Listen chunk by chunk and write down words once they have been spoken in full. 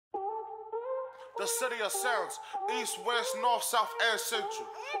The city of sounds, east, west, north, south, and central.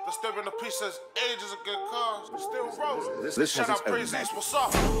 Disturbing the peace as ages of good cars. Still rolling. Shout out praise east, what's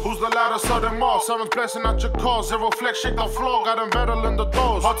up? Who's the loudest of them all? Someone's blessing out your cause. Zero flex, shake the floor, got them battle in the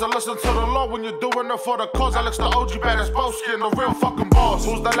doors. Hard to listen to the law when you're doing it for the cause. Alex the OG, baddest Boski, and the real fucking boss.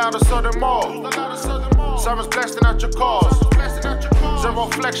 Who's the loudest of them all? Someone's blasting out your cause. Zero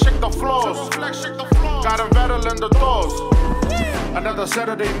flex, shake the floors. Got them battle in the doors. Another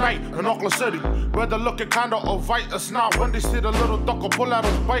Saturday night in Auckland City. Weather looking kinda alright. It's not when they see the little ducker pull out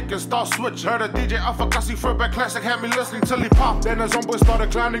his bike and start switching. Heard a DJ Afakasi Throwback Classic had me listening till he popped. Then his own boy started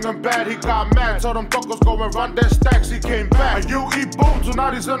clowning him bad. He got mad. Told them duckers go and run their stacks. He came back. And you eat boom, so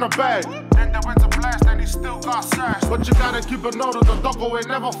now he's in the bag. Then they went to blast and he still got sass. But you gotta keep a note of the ducker ain't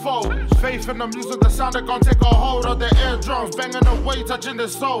never fold. Faith in the music, the sound that gon' take a hold of their eardrums. Banging away, touching their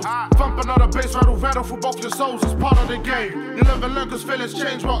souls. Thumping on the bass, rattle through both your souls. It's part of the game. You live and learn cause feelings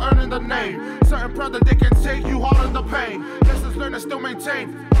change while earning the name. Certain pride that they can take you hard in the pain. Lessons learned and still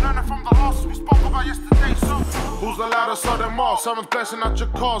maintain. Learning from the losses we spoke about yesterday. So who's the loudest of them all? Someone's blessing out your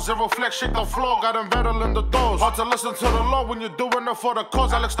cause. Zero flex, shake the floor, got them battle in the doors. Hard to listen to the law when you're doing it for the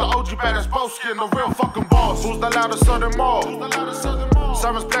cause. Alex the OG, baddest Boski, and the real fucking boss. Who's the loudest of them all?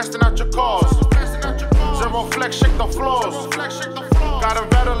 Someone's blasting out your cause. Zero flex, shake the floors. Got them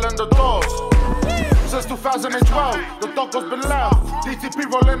battle in the doors. Since 2012, the duckers been loud. DTP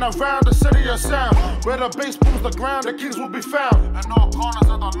rolling around the city of sound. Where the bass booms the ground, the kings will be found. And all corners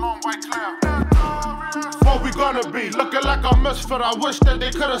of the long white cloud. What we gonna be? Looking like a misfit, I wish that they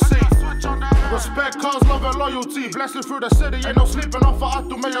could've seen. Respect, cause, love, and loyalty. Blasting through the city, ain't no sleeping off for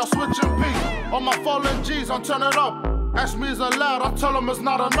Atu, may y'all switch in peace. All my fallen G's, I'm turning up. Ask me is it loud, I tell them it's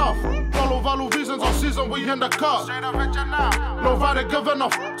not enough. Follow value reasons on season, we in the cut. Nobody giving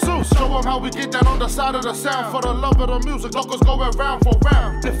up. So show them how we get down on the side of the sound. For the love of the music, locals going round for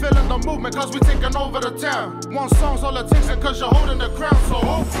round. They feeling the movement cause we taking over the town. One song's all it takes and cause you're holding the crown. So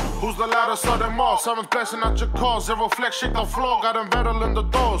who's the loudest of them all? Someone's blessing out your cause. Zero flex, shake the floor, got them battle in the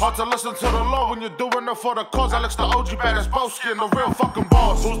doors. Hard to listen to the law when you're doing it for the cause. Alex the OG, baddest Boski, and the real fucking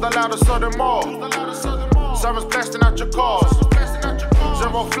boss. Who's the loudest of them all? Someone's blasting out your cause.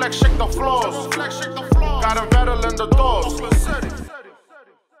 Zero flex, shake the floors. Got them battle in the doors.